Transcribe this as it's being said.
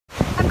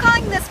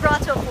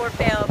till 4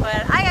 fail,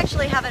 but I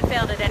actually haven't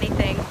failed at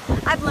anything.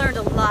 I've learned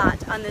a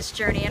lot on this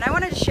journey, and I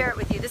wanted to share it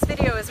with you. This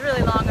video is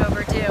really long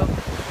overdue.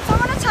 So I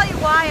want to tell you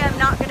why I'm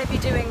not going to be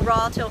doing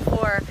raw till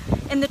 4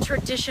 in the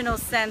traditional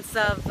sense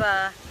of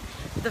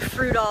the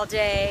fruit all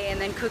day and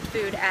then cooked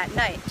food at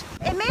night.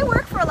 It may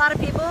work for a lot of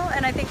people,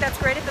 and I think that's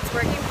great if it's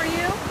working for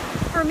you.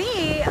 For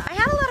me, I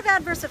had a lot of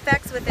adverse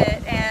effects with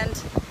it, and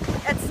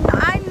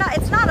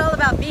it's not all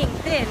about being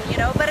thin, you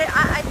know, but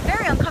I'm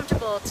very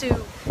uncomfortable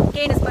to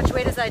gain as much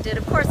weight as I did.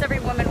 Of course, every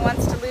woman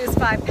wants to lose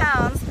 5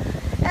 pounds,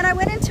 and I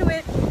went into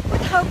it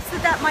with hopes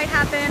that that might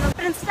happen,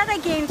 but instead I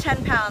gained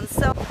 10 pounds.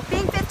 So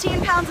being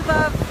 15 pounds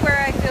above where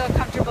I feel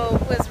comfortable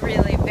was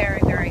really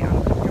very, very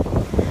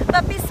uncomfortable.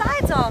 But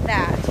besides all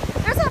that,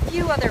 there's a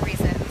few other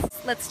reasons.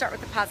 Let's start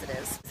with the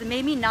positives. It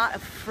made me not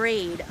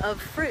afraid of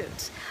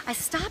fruit. I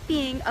stopped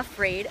being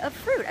afraid of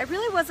fruit. I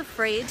really was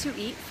afraid to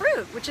eat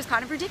fruit, which is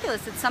kind of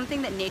ridiculous. It's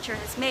something that nature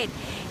has made.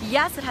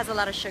 Yes, it has a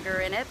lot of sugar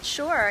in it,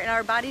 sure, in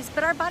our bodies,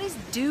 but our bodies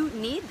do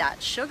need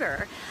that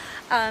sugar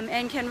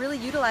and can really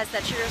utilize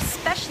that sugar,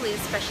 especially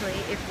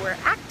if we're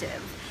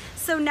active.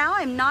 So now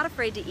I'm not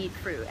afraid to eat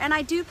fruit, and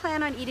I do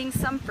plan on eating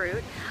some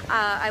fruit.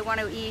 I want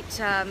to eat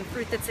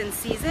fruit that's in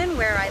season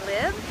where I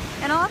live,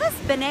 and all this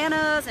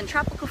bananas and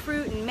tropical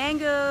fruit and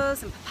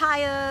mangoes and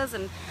papayas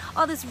and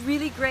all this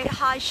really great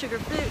high sugar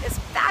fruit is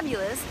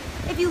fabulous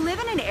if you live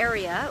in an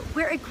area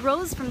where it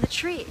grows from the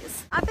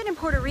trees. I've been in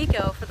Puerto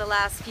Rico for the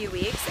last few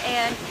weeks,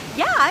 and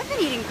yeah, I've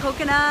been eating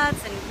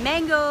coconuts and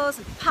mangoes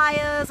and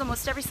papayas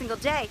almost every single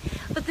day.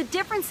 But the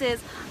difference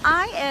is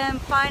I am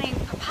finding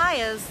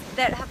papayas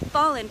that have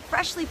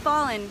freshly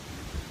fallen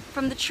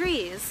from the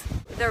trees.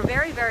 They're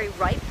very, very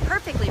ripe,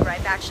 perfectly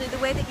ripe actually, the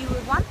way that you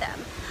would want them.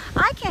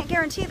 I can't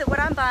guarantee that what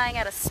I'm buying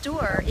at a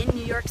store in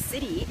New York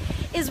City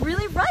is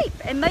really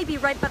ripe. It might be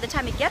ripe by the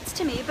time it gets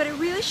to me, but it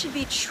really should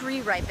be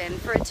tree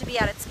ripened for it to be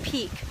at its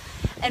peak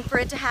and for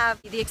it to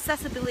have the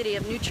accessibility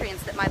of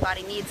nutrients that my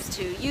body needs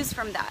to use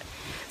from that.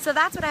 So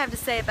that's what I have to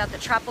say about the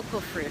tropical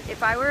fruit.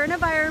 If I were in an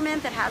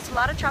environment that has a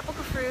lot of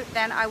tropical fruit,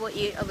 then I will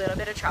eat a little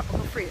bit of tropical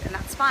fruit, and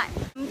that's fine.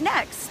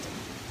 Next,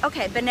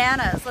 okay,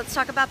 bananas. Let's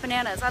talk about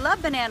bananas. I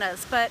love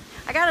bananas, but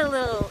I got a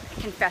little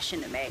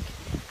confession to make.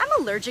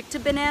 I'm allergic to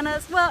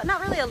bananas. Well, not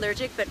really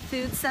allergic, but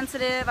food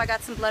sensitive. I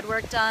got some blood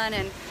work done,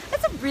 and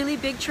it's a really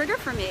big trigger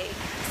for me.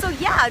 So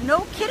yeah,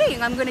 no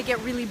kidding, I'm gonna get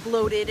really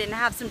bloated and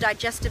have some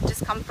digestive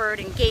discomfort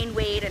and gain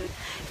weight and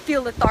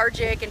feel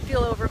lethargic and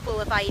feel overfull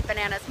if I eat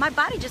bananas. My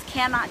body just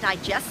cannot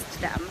digest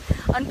them.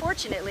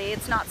 Unfortunately,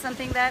 it's not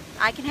something that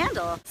I can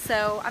handle.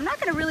 So I'm not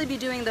gonna really be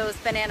doing those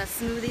banana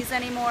smoothies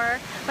anymore,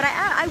 but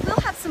I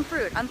will have some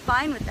fruit. I'm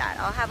fine with that.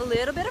 I'll have a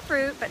little bit of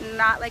fruit, but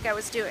not like I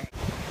was doing.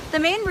 The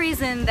main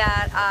reason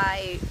that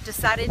I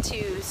decided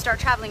to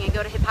start traveling and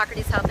go to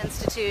Hippocrates Health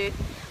Institute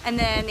and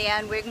then the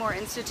Wigmore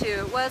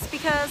Institute was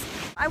because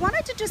I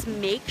wanted to just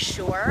make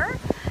sure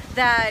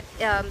that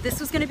this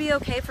was going to be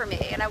okay for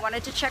me, and I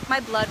wanted to check my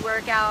blood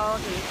work out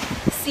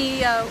and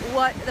see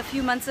what the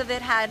few months of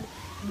it had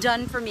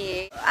done for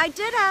me. I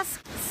did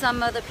ask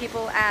some of the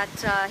people at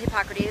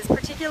Hippocrates,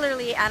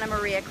 particularly Anna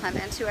Maria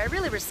Clement, who I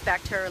really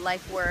respect her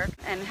life work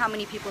and how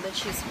many people that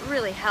she's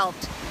really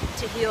helped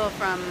to heal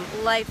from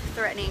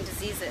life-threatening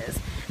diseases.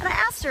 And I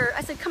asked her,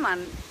 I said, come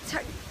on,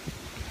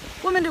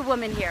 woman to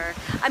woman here.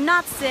 I'm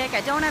not sick,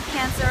 I don't have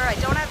cancer, I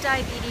don't have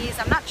diabetes,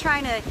 I'm not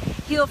trying to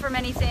heal from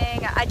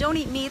anything, I don't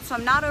eat meat, so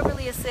I'm not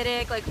overly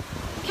acidic, like,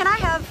 can I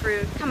have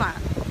fruit? Come on.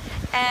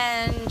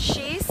 And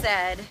she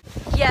said,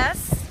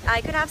 yes,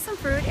 I could have some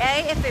fruit,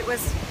 if it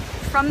was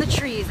from the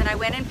trees, and I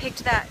went and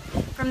picked that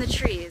from the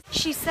trees.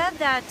 She said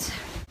that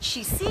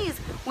she sees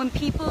when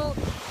people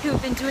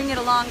who've been doing it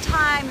a long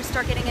time, who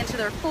start getting into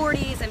their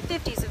 40s and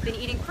 50s, who've been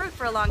eating fruit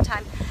for a long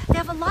time, they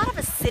have a lot of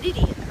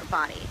acidity in their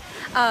body.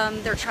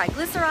 Their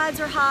triglycerides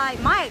are high.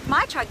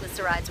 My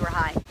triglycerides were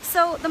high.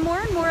 So the more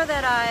and more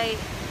that I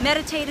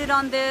meditated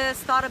on this,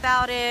 thought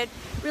about it,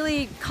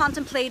 really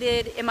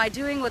contemplated, am I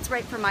doing what's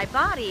right for my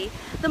body,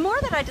 the more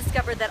that I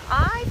discovered that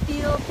I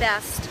feel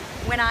best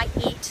when I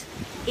eat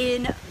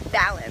in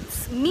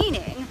balance,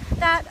 meaning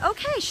that,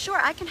 okay, sure,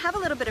 I can have a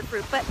little bit of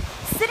fruit, but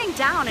sitting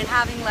down and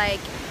having like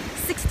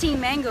 16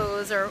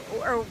 mangoes or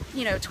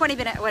you know, 20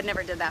 bananas, well, I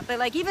never did that, but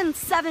like even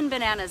 7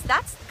 bananas,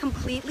 that's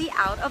completely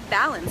out of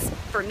balance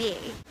for me.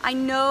 I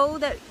know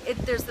that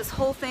there's this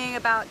whole thing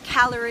about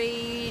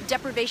calorie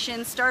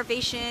deprivation,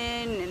 starvation,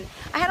 and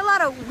I had a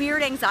lot of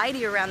weird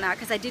anxiety around that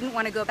because I didn't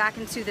want to go back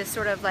into this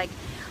sort of like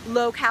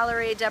low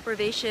calorie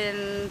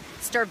deprivation,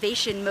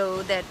 starvation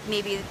mode that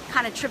maybe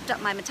kind of tripped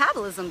up my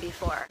metabolism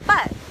before.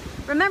 But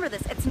remember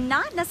this, it's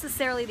not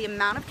necessarily the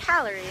amount of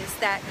calories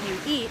that you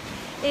eat,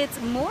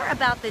 it's more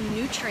about the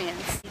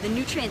nutrients, the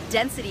nutrient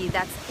density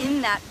that's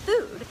in that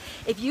food.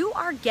 If you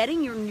are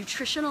getting your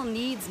nutritional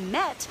needs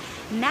met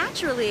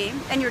naturally,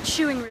 and you're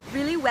chewing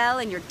really well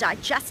and you're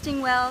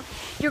digesting well,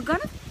 you're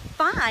gonna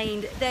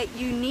find that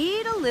you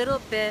need a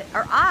little bit,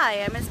 or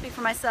I'm gonna speak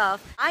for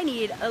myself, I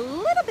need a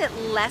little bit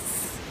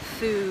less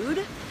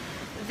food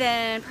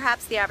than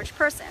perhaps the average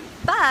person.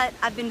 But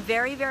I've been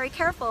very, very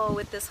careful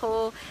with this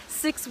whole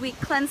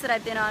 6-week cleanse that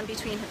I've been on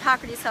between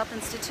Hippocrates Health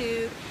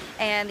Institute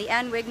and the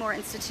Wigmore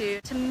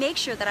Institute to make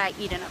sure that I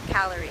eat enough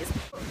calories.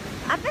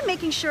 I've been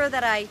making sure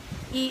that I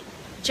eat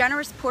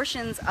generous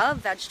portions of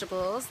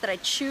vegetables, that I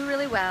chew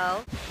really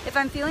well. If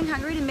I'm feeling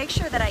hungry, to make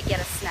sure that I get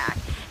a snack.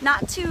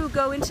 Not to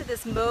go into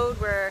this mode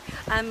where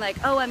I'm like,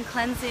 oh, I'm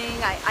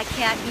cleansing, I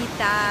can't eat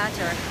that,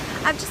 or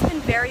I've just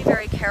been very,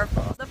 very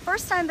careful. The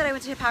first time that I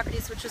went to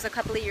Hippocrates, which was a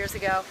couple of years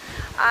ago,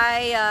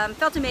 I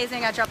felt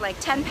amazing. I dropped like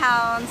 10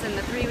 pounds in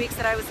the 3 weeks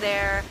that I was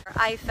there.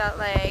 I felt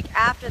like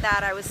after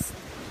that I was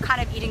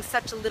kind of eating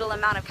such a little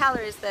amount of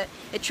calories that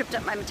it tripped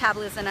up my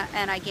metabolism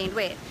and I gained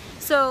weight.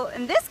 So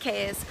in this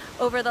case,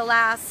 over the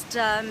last,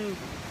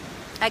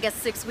 I guess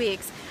 6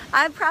 weeks,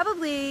 I've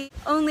probably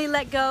only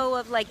let go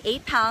of like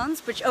 8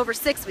 pounds, which over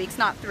 6 weeks,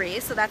 not 3,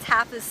 so that's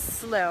half as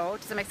slow.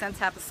 Does that make sense?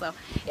 Half as slow.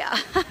 Yeah.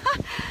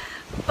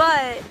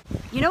 But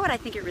you know what I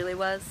think it really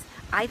was?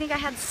 I think I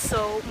had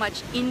so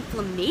much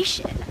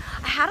inflammation.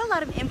 I had a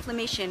lot of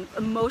inflammation,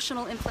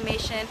 emotional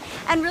inflammation,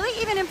 and really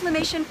even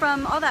inflammation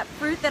from all that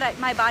fruit that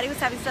my body was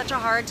having such a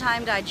hard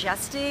time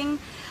digesting.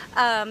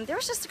 There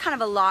was just kind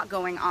of a lot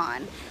going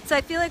on. So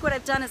I feel like what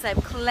I've done is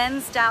I've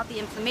cleansed out the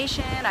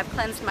inflammation, I've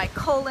cleansed my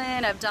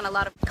colon, I've done a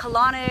lot of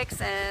colonics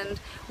and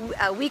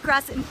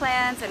wheatgrass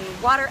implants and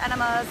water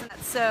enemas.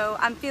 So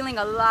I'm feeling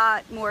a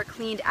lot more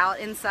cleaned out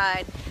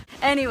inside.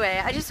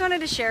 Anyway, I just wanted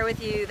to share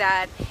with you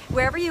that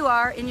wherever you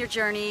are in your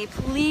journey,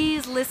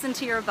 please listen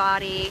to your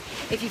body.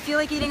 If you feel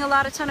like eating a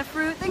ton of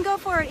fruit, then go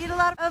for it. Eat a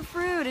lot of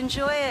fruit,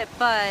 enjoy it.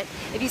 But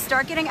if you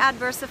start getting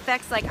adverse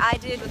effects like I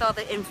did with all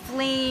the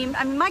inflamed,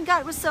 I mean, my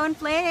gut was so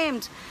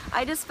inflamed.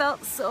 I just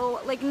felt so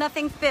like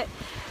nothing fit.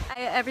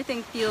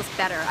 Everything feels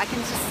better. I can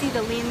just see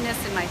the leanness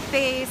in my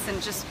face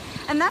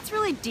and that's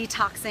really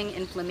detoxing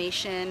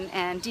inflammation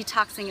and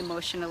detoxing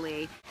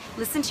emotionally.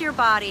 Listen to your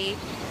body.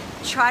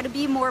 Try to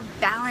be more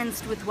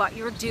balanced with what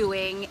you're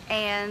doing,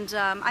 and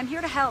I'm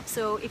here to help.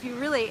 So if you're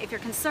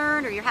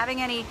concerned or you're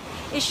having any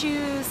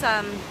issues,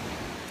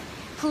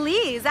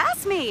 please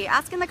ask me.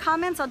 Ask in the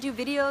comments. I'll do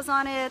videos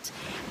on it.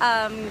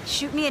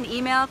 Shoot me an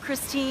email,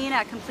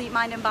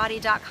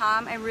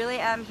 Christine@CompleteMindAndBody.com. I really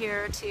am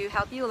here to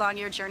help you along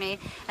your journey,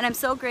 and I'm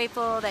so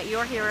grateful that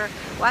you're here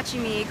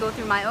watching me go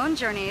through my own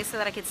journey so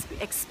that I could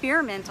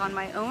experiment on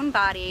my own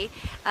body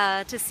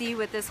to see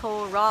what this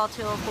whole raw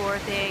till 4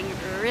 thing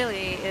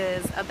really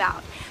is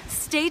about.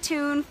 Stay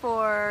tuned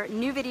for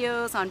new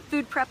videos on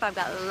food prep. I've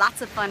got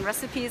lots of fun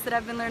recipes that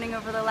I've been learning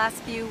over the last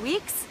few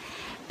weeks.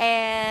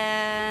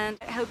 And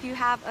I hope you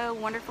have a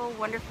wonderful,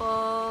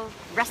 wonderful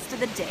rest of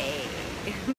the day.